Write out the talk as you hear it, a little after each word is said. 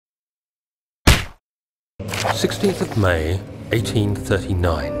16th of May,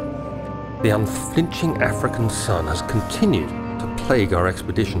 1839. The unflinching African sun has continued to plague our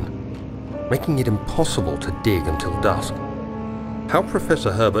expedition, making it impossible to dig until dusk. How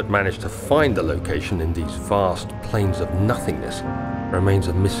Professor Herbert managed to find the location in these vast plains of nothingness remains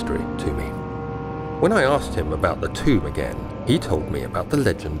a mystery to me. When I asked him about the tomb again, he told me about the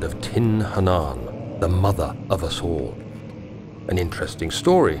legend of Tin Hanan, the mother of us all. An interesting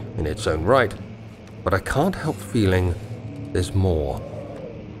story in its own right, but I can't help feeling there's more.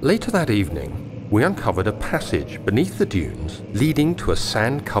 Later that evening, we uncovered a passage beneath the dunes leading to a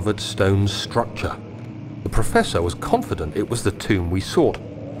sand-covered stone structure. The professor was confident it was the tomb we sought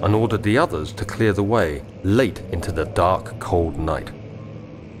and ordered the others to clear the way late into the dark, cold night.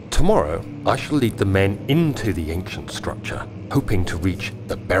 Tomorrow, I shall lead the men into the ancient structure, hoping to reach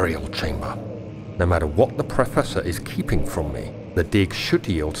the burial chamber. No matter what the professor is keeping from me, the dig should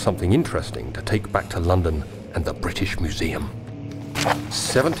yield something interesting to take back to London and the British Museum.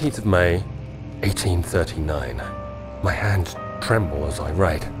 17th of May, 1839. My hands tremble as I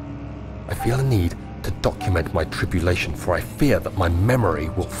write. I feel a need to document my tribulation, for I fear that my memory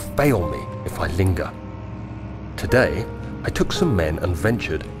will fail me if I linger. Today, I took some men and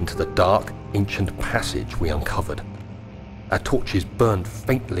ventured into the dark, ancient passage we uncovered. Our torches burned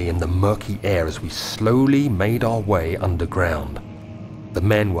faintly in the murky air as we slowly made our way underground. The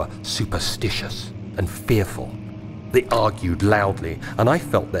men were superstitious and fearful. They argued loudly, and I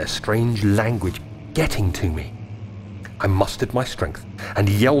felt their strange language getting to me. I mustered my strength and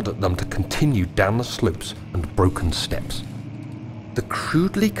yelled at them to continue down the slopes and broken steps. The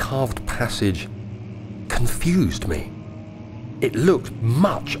crudely carved passage confused me. It looked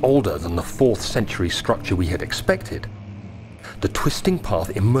much older than the 4th century structure we had expected. The twisting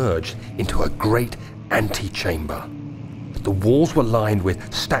path emerged into a great antechamber. The walls were lined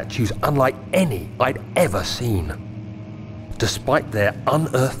with statues unlike any I'd ever seen. Despite their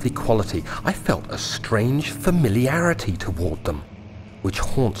unearthly quality, I felt a strange familiarity toward them, which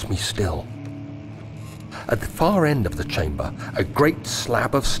haunts me still. At the far end of the chamber, a great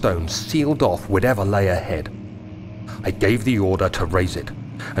slab of stone sealed off whatever lay ahead. I gave the order to raise it,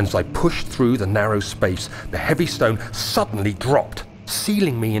 and as I pushed through the narrow space, the heavy stone suddenly dropped,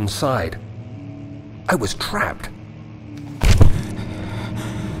 sealing me inside. I was trapped.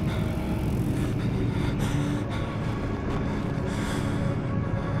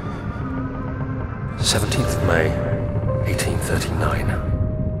 May 1839.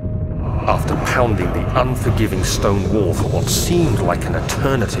 After pounding the unforgiving stone wall for what seemed like an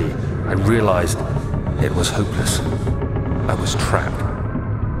eternity, I realized it was hopeless. I was trapped.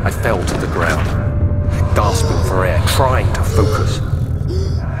 I fell to the ground, gasping for air, trying to focus.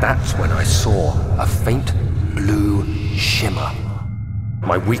 That's when I saw a faint blue shimmer.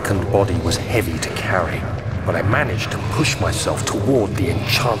 My weakened body was heavy to carry, but I managed to push myself toward the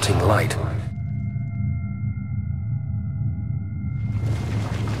enchanting light.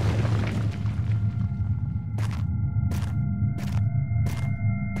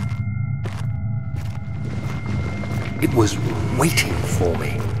 It was waiting for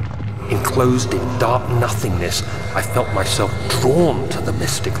me. Enclosed in dark nothingness, I felt myself drawn to the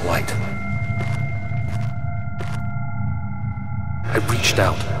mystic light. I reached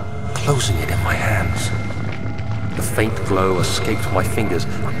out, closing it in my hands. The faint glow escaped my fingers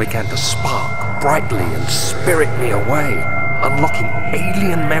and began to spark brightly and spirit me away, unlocking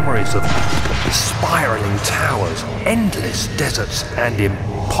alien memories of spiraling towers, endless deserts, and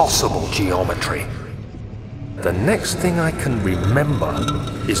impossible geometry. The next thing I can remember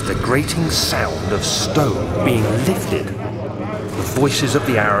is the grating sound of stone being lifted, the voices of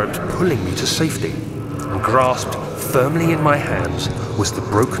the Arabs pulling me to safety, and grasped firmly in my hands was the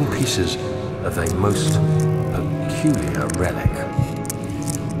broken pieces of a most peculiar relic.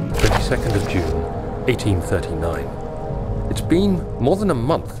 22nd of June, 1839. It's been more than a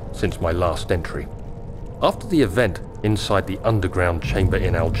month since my last entry. After the event inside the underground chamber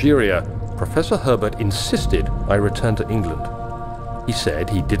in Algeria, Professor Herbert insisted I return to England. He said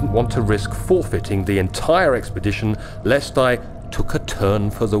he didn't want to risk forfeiting the entire expedition lest I took a turn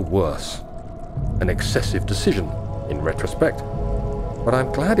for the worse. An excessive decision, in retrospect, but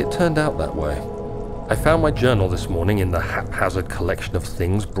I'm glad it turned out that way. I found my journal this morning in the haphazard collection of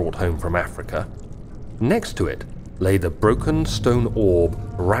things brought home from Africa. Next to it lay the broken stone orb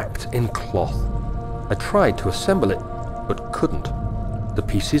wrapped in cloth. I tried to assemble it, but couldn't. The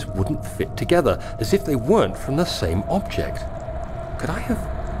pieces wouldn't fit together, as if they weren't from the same object. Could I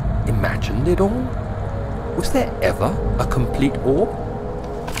have imagined it all? Was there ever a complete orb?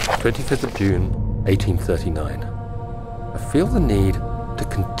 25th of June, 1839. I feel the need to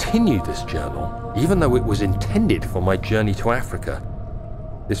continue this journal, even though it was intended for my journey to Africa.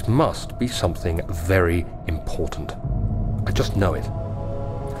 This must be something very important. I just know it.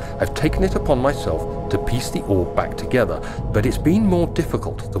 I've taken it upon myself to piece the orb back together, but it's been more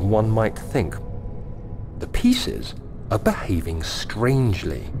difficult than one might think. The pieces are behaving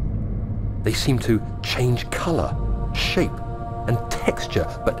strangely. They seem to change color, shape, and texture,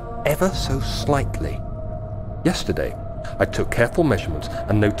 but ever so slightly. Yesterday, I took careful measurements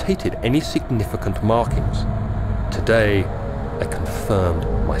and notated any significant markings. Today, I confirmed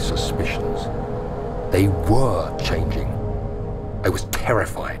my suspicions. They were changing. I was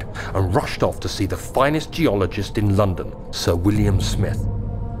terrified and rushed off to see the finest geologist in London, Sir William Smith.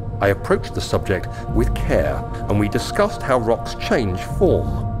 I approached the subject with care and we discussed how rocks change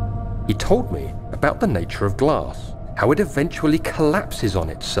form. He told me about the nature of glass, how it eventually collapses on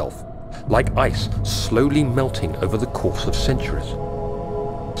itself, like ice slowly melting over the course of centuries.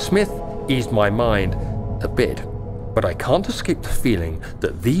 Smith eased my mind a bit, but I can't escape the feeling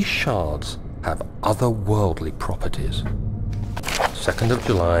that these shards have otherworldly properties. 2nd of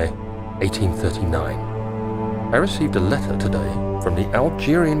July, 1839. I received a letter today from the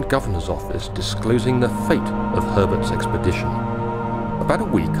Algerian governor's office disclosing the fate of Herbert's expedition. About a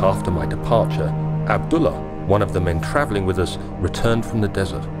week after my departure, Abdullah, one of the men traveling with us, returned from the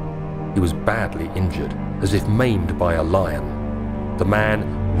desert. He was badly injured, as if maimed by a lion. The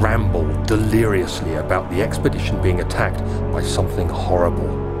man rambled deliriously about the expedition being attacked by something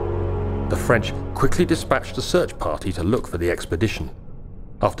horrible. The French quickly dispatched a search party to look for the expedition.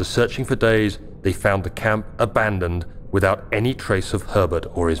 After searching for days, they found the camp abandoned without any trace of Herbert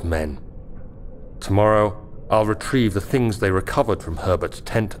or his men. Tomorrow, I'll retrieve the things they recovered from Herbert's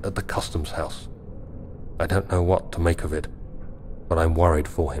tent at the customs house. I don't know what to make of it, but I'm worried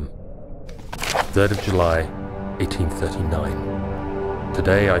for him. 3rd of July, 1839.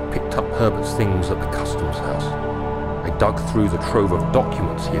 Today I picked up Herbert's things at the customs house. I dug through the trove of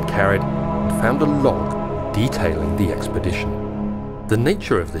documents he had carried and found a log detailing the expedition. The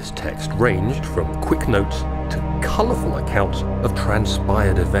nature of this text ranged from quick notes to colourful accounts of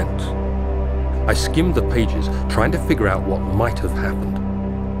transpired events. I skimmed the pages, trying to figure out what might have happened.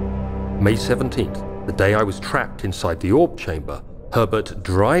 May 17th, the day I was trapped inside the orb chamber, Herbert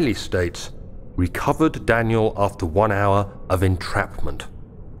dryly states, "Recovered Daniel after 1 hour of entrapment."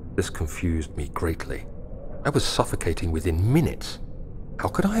 This confused me greatly. I was suffocating within minutes. How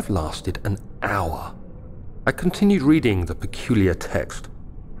could I have lasted an hour? I continued reading the peculiar text.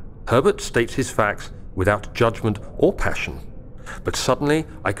 Herbert states his facts without judgment or passion, but suddenly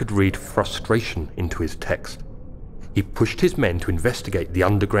I could read frustration into his text. He pushed his men to investigate the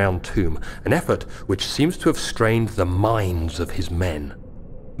underground tomb, an effort which seems to have strained the minds of his men.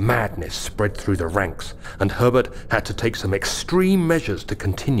 Madness spread through the ranks, and Herbert had to take some extreme measures to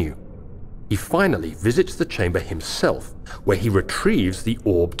continue. He finally visits the chamber himself, where he retrieves the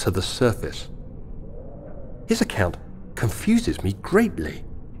orb to the surface. His account confuses me greatly.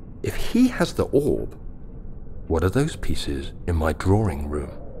 If he has the orb, what are those pieces in my drawing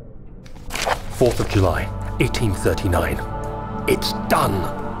room? 4th of July, 1839. It's done!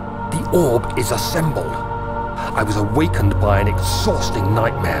 The orb is assembled. I was awakened by an exhausting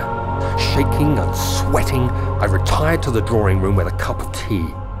nightmare. Shaking and sweating, I retired to the drawing room with a cup of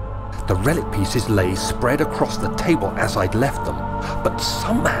tea. The relic pieces lay spread across the table as I'd left them, but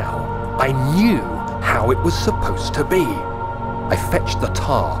somehow I knew how it was supposed to be. I fetched the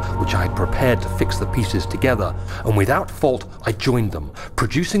tar, which I had prepared to fix the pieces together, and without fault I joined them,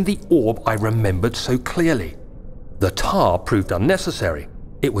 producing the orb I remembered so clearly. The tar proved unnecessary.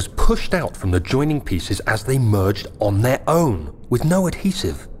 It was pushed out from the joining pieces as they merged on their own, with no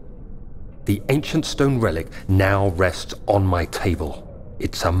adhesive. The ancient stone relic now rests on my table.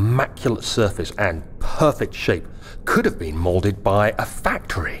 Its immaculate surface and perfect shape could have been molded by a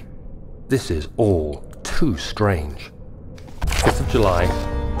factory. This is all too strange. 5th of July,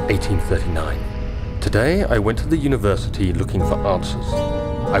 1839. Today I went to the university looking for answers.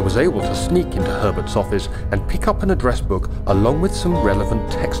 I was able to sneak into Herbert's office and pick up an address book along with some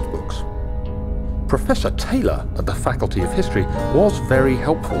relevant textbooks. Professor Taylor at the Faculty of History was very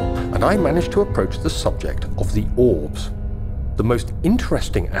helpful, and I managed to approach the subject of the orbs. The most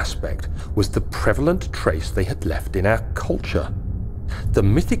interesting aspect was the prevalent trace they had left in our culture. The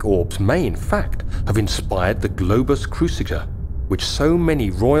mythic orbs may, in fact, have inspired the globus cruciger, which so many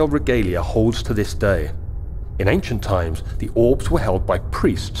royal regalia holds to this day. In ancient times, the orbs were held by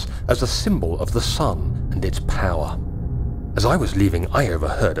priests as a symbol of the sun and its power. As I was leaving, I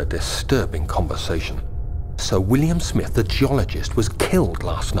overheard a disturbing conversation. Sir William Smith, the geologist, was killed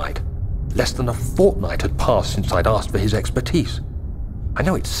last night. Less than a fortnight had passed since I'd asked for his expertise. I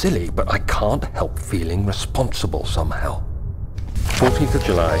know it's silly, but I can't help feeling responsible somehow. 14th of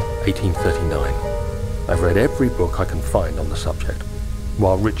July, 1839. I've read every book I can find on the subject.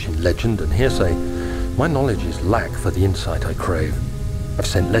 While rich in legend and hearsay, my knowledge is lack for the insight I crave. I've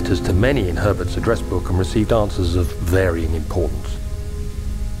sent letters to many in Herbert's address book and received answers of varying importance.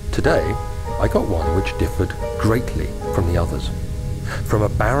 Today, I got one which differed greatly from the others. From a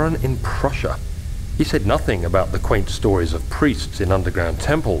baron in Prussia. He said nothing about the quaint stories of priests in underground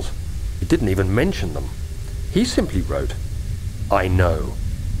temples. He didn't even mention them. He simply wrote, "I know.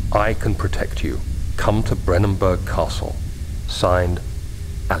 I can protect you. Come to Brennenburg Castle. Signed,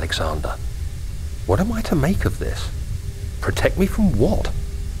 Alexander." What am I to make of this? Protect me from what?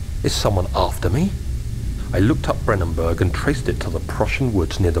 Is someone after me? I looked up Brennenburg and traced it to the Prussian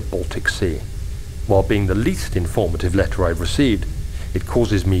woods near the Baltic Sea. While being the least informative letter I've received, it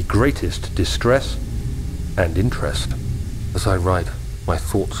causes me greatest distress and interest. As I write, my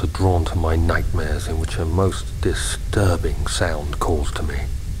thoughts are drawn to my nightmares in which a most disturbing sound calls to me.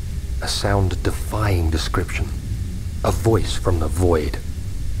 A sound defying description. A voice from the void.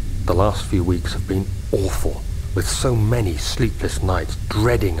 The last few weeks have been awful, with so many sleepless nights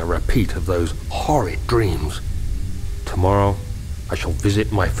dreading a repeat of those horrid dreams. Tomorrow, I shall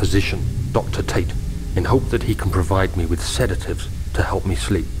visit my physician, Dr. Tate, in hope that he can provide me with sedatives to help me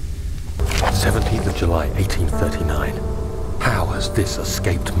sleep. 17th of July, 1839. How has this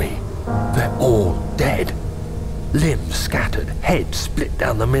escaped me? They're all dead. Limbs scattered, heads split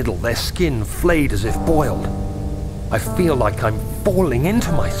down the middle, their skin flayed as if boiled. I feel like I'm falling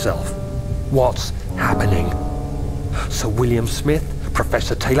into myself. What's happening? Sir William Smith,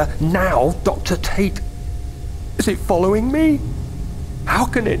 Professor Taylor, now Dr. Tate. Is it following me? How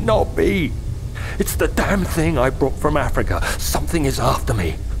can it not be? It's the damn thing I brought from Africa. Something is after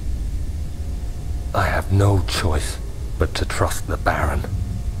me. I have no choice but to trust the Baron.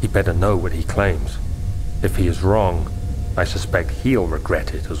 He better know what he claims. If he is wrong, I suspect he'll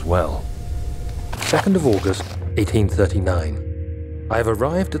regret it as well. 2nd of August, 1839. I have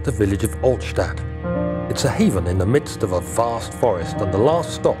arrived at the village of Altstadt. It's a haven in the midst of a vast forest and the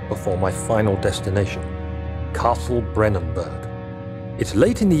last stop before my final destination, Castle Brennenburg. It's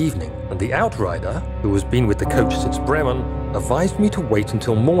late in the evening, and the outrider, who has been with the coach since Bremen, advised me to wait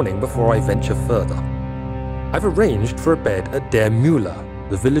until morning before I venture further. I've arranged for a bed at Der Müller,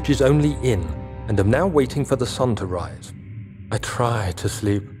 the village's only inn, and am now waiting for the sun to rise. I try to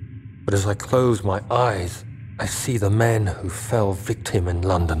sleep, but as I close my eyes, I see the men who fell victim in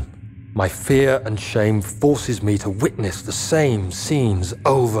London. My fear and shame forces me to witness the same scenes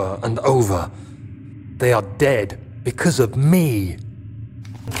over and over. They are dead because of me.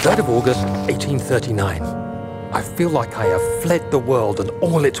 3rd of August, 1839. I feel like I have fled the world and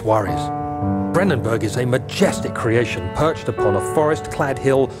all its worries. Brennenburg is a majestic creation perched upon a forest-clad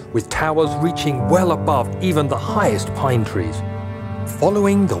hill with towers reaching well above even the highest pine trees.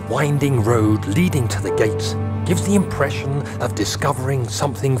 Following the winding road leading to the gates gives the impression of discovering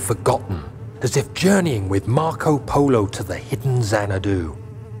something forgotten, as if journeying with Marco Polo to the hidden Xanadu.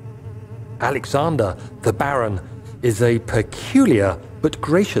 Alexander, the Baron, is a peculiar but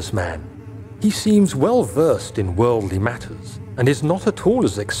gracious man. He seems well versed in worldly matters, and is not at all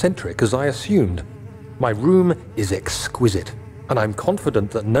as eccentric as I assumed. My room is exquisite, and I'm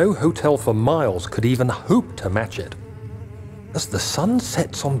confident that no hotel for miles could even hope to match it. As the sun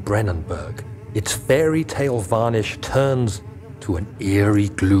sets on Brennenburg, its fairy tale varnish turns to an eerie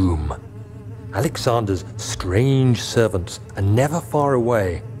gloom. Alexander's strange servants are never far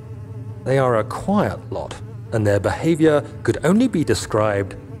away. They are a quiet lot, and their behavior could only be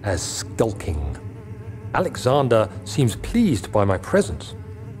described as skulking. Alexander seems pleased by my presence.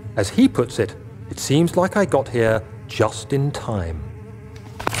 As he puts it, it seems like I got here just in time.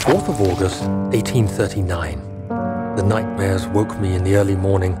 4th of August, 1839. The nightmares woke me in the early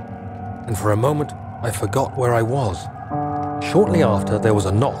morning, and for a moment I forgot where I was. Shortly after, there was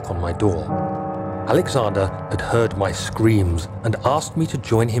a knock on my door. Alexander had heard my screams and asked me to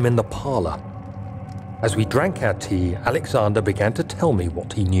join him in the parlor. As we drank our tea, Alexander began to tell me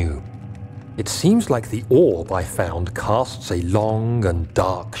what he knew. It seems like the orb I found casts a long and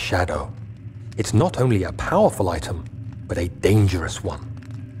dark shadow. It's not only a powerful item, but a dangerous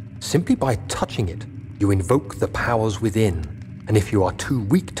one. Simply by touching it, you invoke the powers within, and if you are too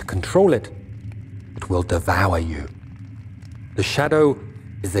weak to control it, it will devour you. The shadow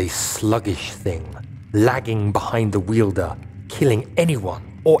is a sluggish thing, lagging behind the wielder, killing anyone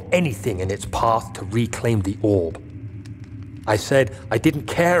or anything in its path to reclaim the orb. I said I didn't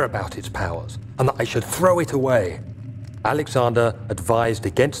care about its powers, and that I should throw it away. Alexander advised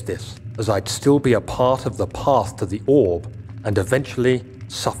against this, as I'd still be a part of the path to the orb, and eventually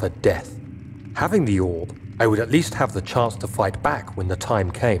suffered death. Having the orb, I would at least have the chance to fight back when the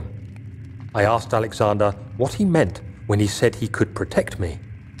time came. I asked Alexander what he meant when he said he could protect me,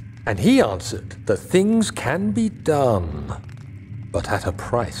 and he answered that things can be done, but at a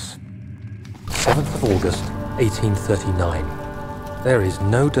price. 7th of August, 1839. There is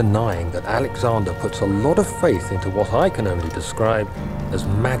no denying that Alexander puts a lot of faith into what I can only describe as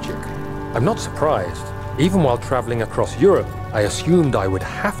magic. I'm not surprised. Even while traveling across Europe, I assumed I would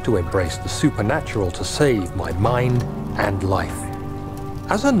have to embrace the supernatural to save my mind and life.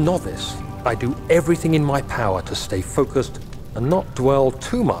 As a novice, I do everything in my power to stay focused and not dwell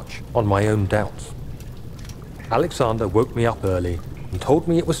too much on my own doubts. Alexander woke me up early and told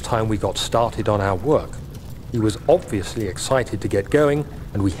me it was time we got started on our work. He was obviously excited to get going,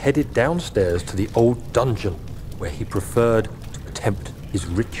 and we headed downstairs to the old dungeon where he preferred to attempt his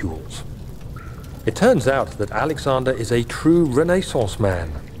rituals. It turns out that Alexander is a true Renaissance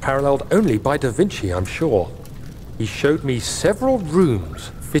man, paralleled only by Da Vinci, I'm sure. He showed me several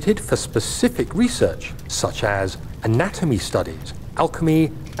rooms fitted for specific research, such as anatomy studies,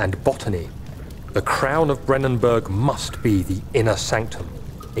 alchemy, and botany. The crown of Brennenburg must be the inner sanctum,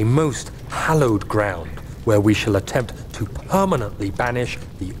 a most hallowed ground where we shall attempt to permanently banish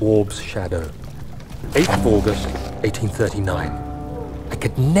the orb's shadow. 8th of August, 1839. I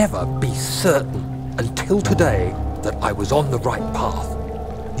could never be certain until today that I was on the right path.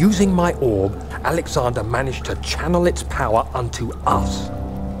 Using my orb, Alexander managed to channel its power unto us.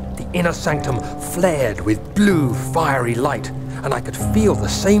 The inner sanctum flared with blue, fiery light, and I could feel the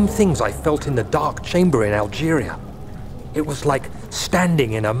same things I felt in the dark chamber in Algeria. It was like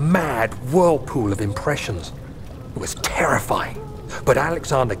standing in a mad whirlpool of impressions. It was terrifying, but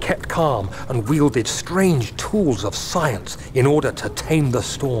Alexander kept calm and wielded strange tools of science in order to tame the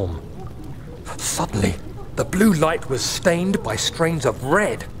storm. Suddenly, the blue light was stained by strains of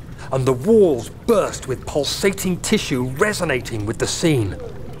red, and the walls burst with pulsating tissue resonating with the scene.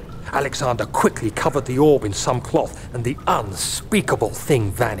 Alexander quickly covered the orb in some cloth, and the unspeakable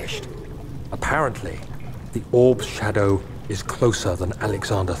thing vanished. Apparently, the orb's shadow is closer than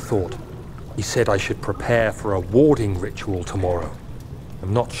Alexander thought. He said I should prepare for a warding ritual tomorrow.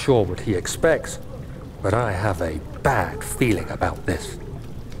 I'm not sure what he expects, but I have a bad feeling about this.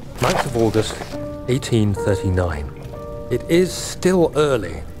 9th of August, 1839. It is still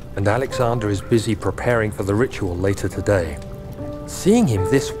early, and Alexander is busy preparing for the ritual later today. Seeing him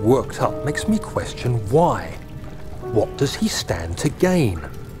this worked up makes me question why. What does he stand to gain?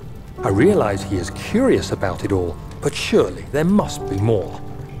 I realize he is curious about it all, but surely there must be more.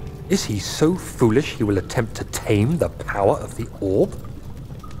 Is he so foolish he will attempt to tame the power of the orb?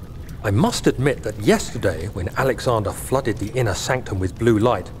 I must admit that yesterday, when Alexander flooded the inner sanctum with blue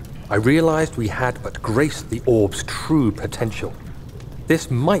light, I realized we had but graced the orb's true potential. This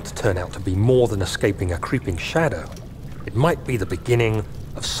might turn out to be more than escaping a creeping shadow. It might be the beginning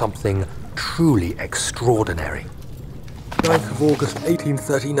of something truly extraordinary. 9th of August,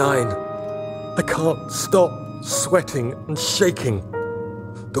 1839. I can't stop sweating and shaking.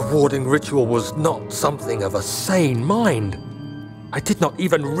 The warding ritual was not something of a sane mind. I did not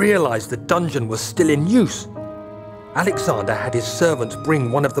even realize the dungeon was still in use. Alexander had his servants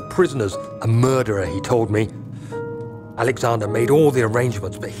bring one of the prisoners, a murderer, he told me. Alexander made all the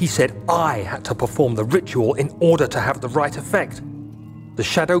arrangements, but he said I had to perform the ritual in order to have the right effect. The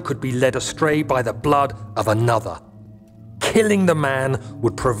shadow could be led astray by the blood of another. Killing the man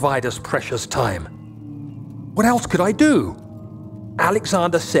would provide us precious time. What else could I do?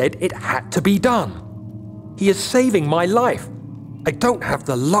 Alexander said it had to be done. He is saving my life. I don't have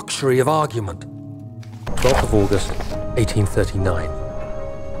the luxury of argument. 12th of August, 1839.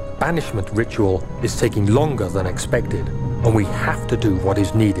 The banishment ritual is taking longer than expected, and we have to do what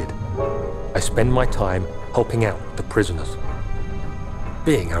is needed. I spend my time helping out the prisoners.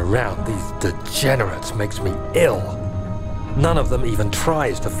 Being around these degenerates makes me ill. None of them even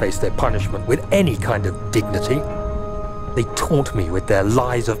tries to face their punishment with any kind of dignity. They taunt me with their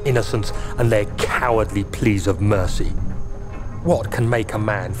lies of innocence and their cowardly pleas of mercy. What can make a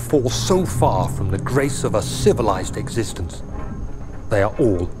man fall so far from the grace of a civilized existence? They are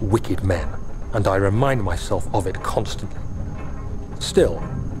all wicked men, and I remind myself of it constantly. Still,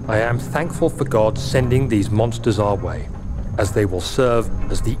 I am thankful for God sending these monsters our way, as they will serve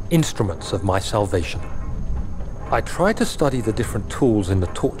as the instruments of my salvation. I try to study the different tools in the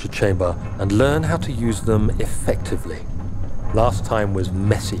torture chamber and learn how to use them effectively. Last time was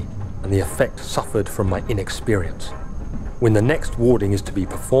messy, and the effect suffered from my inexperience. When the next warding is to be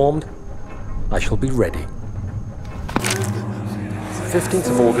performed, I shall be ready.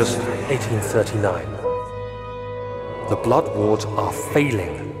 15th of August, 1839. The blood wards are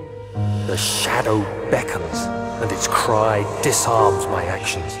failing. The shadow beckons, and its cry disarms my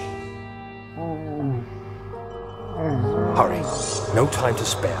actions. Hurry, no time to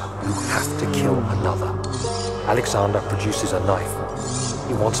spare. You have to kill another. Alexander produces a knife.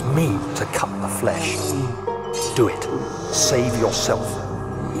 He wants me to cut the flesh. Do it. Save yourself.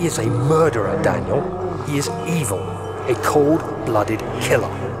 He is a murderer, Daniel. He is evil. A cold-blooded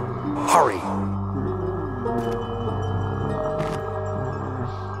killer. Hurry.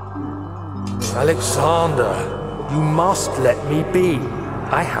 Alexander, you must let me be.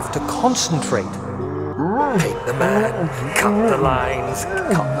 I have to concentrate. Take the man, cut the lines,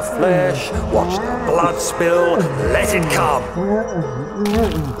 cut the flesh, watch the blood spill, let it come.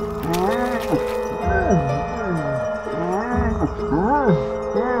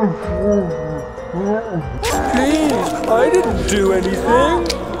 Please, I didn't do anything.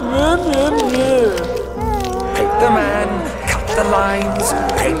 Take the man, cut the lines,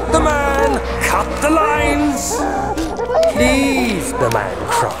 paint the man, cut the lines. Please, the man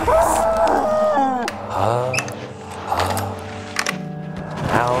cries.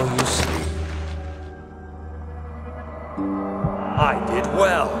 Now you see. I did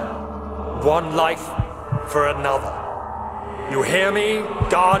well. One life for another. You hear me,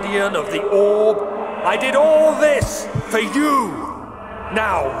 guardian of the orb? I did all this for you.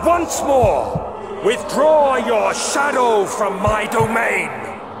 Now, once more, withdraw your shadow from my domain.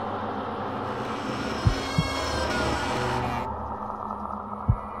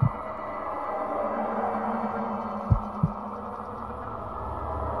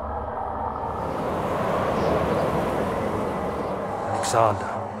 Alexander,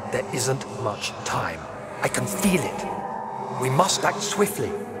 there isn't much time. I can feel it. We must act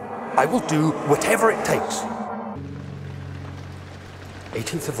swiftly. I will do whatever it takes.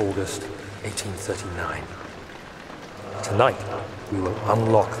 18th of August, 1839. Tonight, we will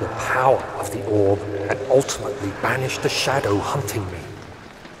unlock the power of the orb and ultimately banish the shadow hunting me.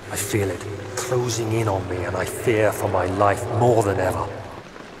 I feel it closing in on me and I fear for my life more than ever.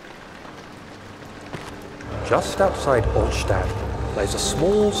 Just outside Altstadt lies a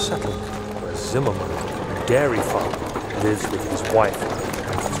small settlement where Zimmermann, a dairy farmer, lives with his wife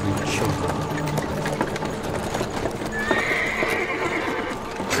and 3 children.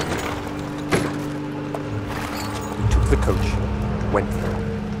 We took the coach, went there.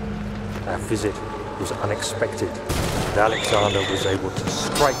 Our visit was unexpected, and Alexander was able to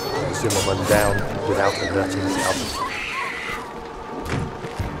strike Zimmermann down without alerting the others.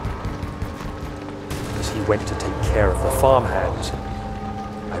 As he went to take care of the farmhands,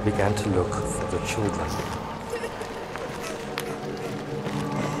 I began to look for the children.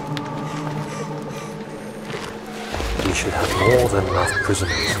 We should have more than enough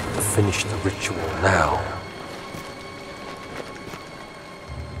prisoners to finish the ritual now.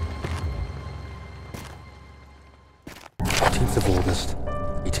 Of August,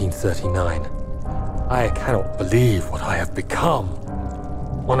 1839. I cannot believe what I have become.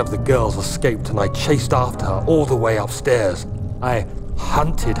 One of the girls escaped and I chased after her all the way upstairs. I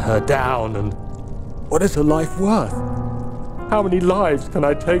hunted her down, and what is a life worth? How many lives can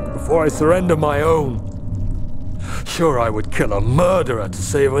I take before I surrender my own? Sure, I would kill a murderer to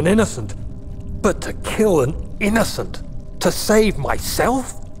save an innocent, but to kill an innocent to save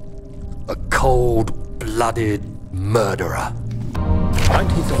myself? A cold-blooded murderer.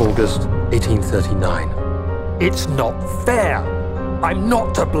 19th of August, 1839. It's not fair. I'm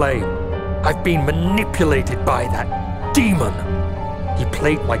not to blame. I've been manipulated by that demon. He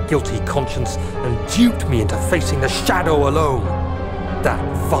played my guilty conscience and duped me into facing the shadow alone. That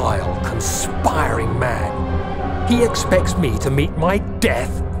vile, conspiring man. He expects me to meet my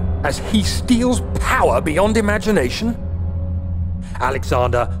death as he steals power beyond imagination.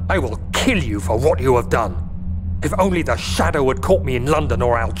 Alexander, I will kill you for what you have done. If only the shadow had caught me in London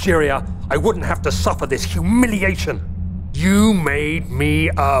or Algeria, I wouldn't have to suffer this humiliation. You made me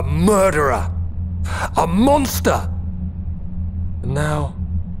a murderer, a monster. And now,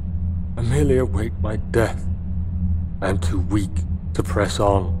 I merely await my death. I am too weak to press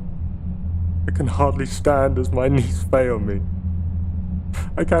on. I can hardly stand as my knees fail me.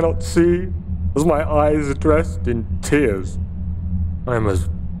 I cannot see as my eyes are dressed in tears. I am as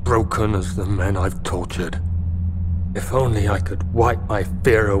broken as the men I've tortured. If only I could wipe my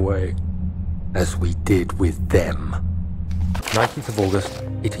fear away, as we did with them. 19th of August,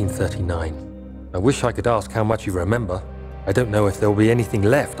 1839. I wish I could ask how much you remember. I don't know if there will be anything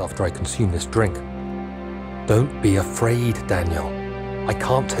left after I consume this drink. Don't be afraid, Daniel. I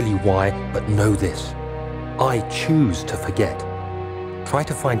can't tell you why, but know this. I choose to forget. Try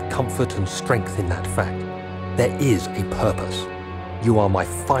to find comfort and strength in that fact. There is a purpose. You are my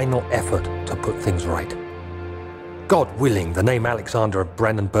final effort to put things right. God willing, the name Alexander of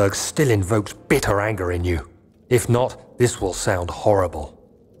Brennenburg still invokes bitter anger in you. If not, this will sound horrible.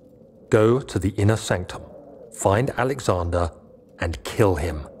 Go to the inner sanctum, find Alexander, and kill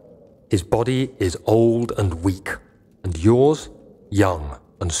him. His body is old and weak, and yours, young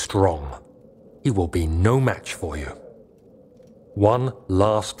and strong. He will be no match for you. One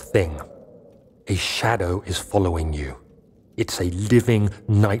last thing. A shadow is following you. It's a living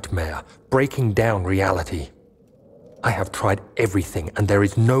nightmare, breaking down reality. I have tried everything, and there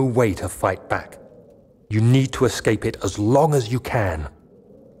is no way to fight back. You need to escape it as long as you can.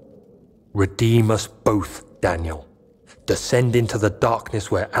 Redeem us both, Daniel. Descend into the darkness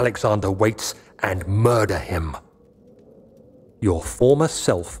where Alexander waits and murder him. Your former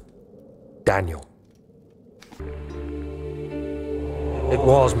self, Daniel. It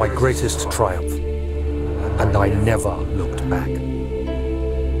was my greatest triumph, and I never looked back.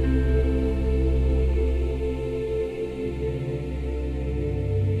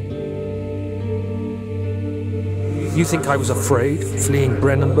 You think I was afraid, fleeing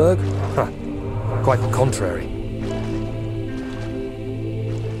Brennenburg? Huh. Quite the contrary.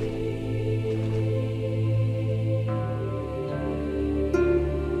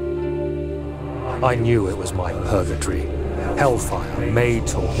 I knew it was my purgatory, hellfire made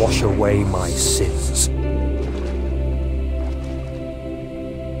to wash away my sins.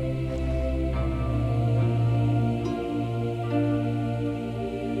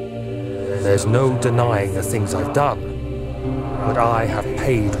 There's no denying the things I've done, but I have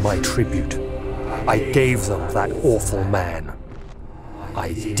paid my tribute. I gave them that awful man.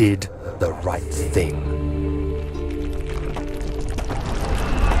 I did the right thing.